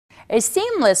A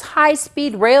seamless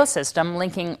high-speed rail system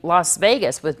linking Las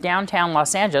Vegas with downtown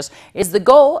Los Angeles is the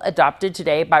goal adopted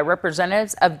today by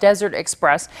representatives of Desert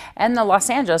Express and the Los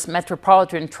Angeles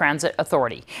Metropolitan Transit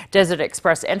Authority. Desert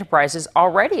Express Enterprises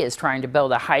already is trying to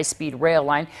build a high-speed rail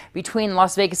line between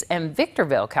Las Vegas and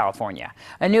Victorville, California.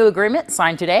 A new agreement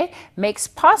signed today makes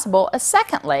possible a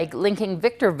second leg linking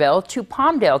Victorville to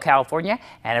Palmdale, California,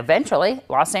 and eventually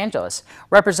Los Angeles.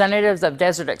 Representatives of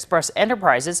Desert Express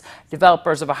Enterprises,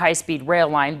 developers of a high-speed rail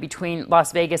line between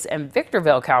Las Vegas and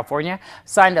Victorville, California,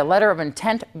 signed a letter of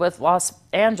intent with Los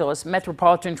Angeles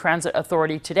Metropolitan Transit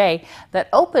Authority today that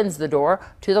opens the door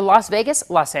to the Las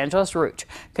Vegas-Los Angeles route.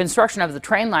 Construction of the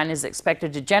train line is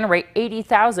expected to generate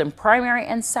 80,000 primary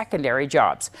and secondary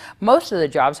jobs. Most of the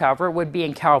jobs, however, would be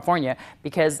in California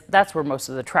because that's where most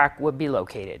of the track would be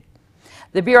located.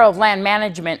 The Bureau of Land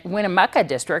Management Winnemucca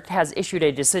District has issued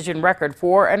a decision record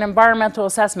for an environmental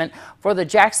assessment for the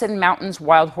Jackson Mountains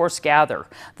Wild Horse Gather.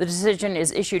 The decision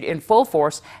is issued in full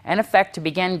force and effect to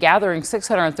begin gathering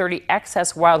 630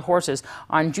 excess wild horses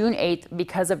on June 8th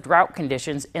because of drought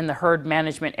conditions in the herd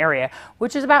management area,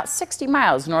 which is about 60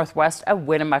 miles northwest of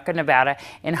Winnemucca, Nevada,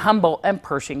 in Humboldt and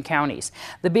Pershing counties.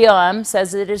 The BLM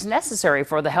says it is necessary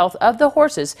for the health of the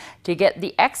horses to get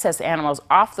the excess animals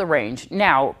off the range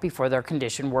now before their condition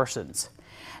worsens.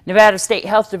 Nevada State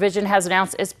Health Division has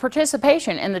announced its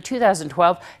participation in the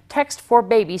 2012 Text for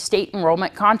Baby State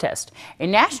Enrollment Contest, a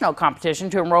national competition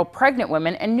to enroll pregnant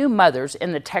women and new mothers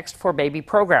in the Text for Baby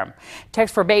program.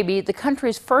 Text for Baby, the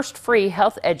country's first free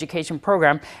health education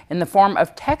program in the form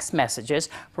of text messages,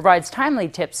 provides timely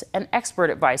tips and expert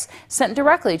advice sent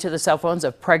directly to the cell phones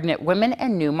of pregnant women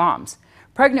and new moms.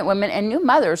 Pregnant women and new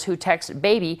mothers who text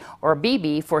BABY or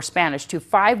BB for Spanish to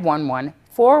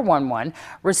 511-411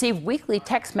 receive weekly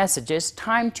text messages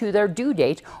timed to their due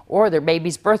date or their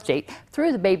baby's birth date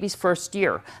through the baby's first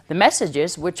year. The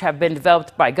messages, which have been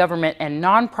developed by government and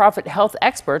nonprofit health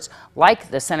experts like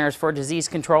the Centers for Disease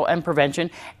Control and Prevention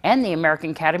and the American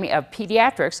Academy of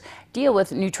Pediatrics, deal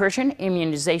with nutrition,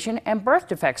 immunization, and birth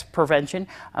defects prevention,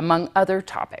 among other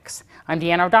topics. I'm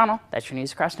Deanna. That's your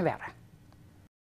news across Nevada.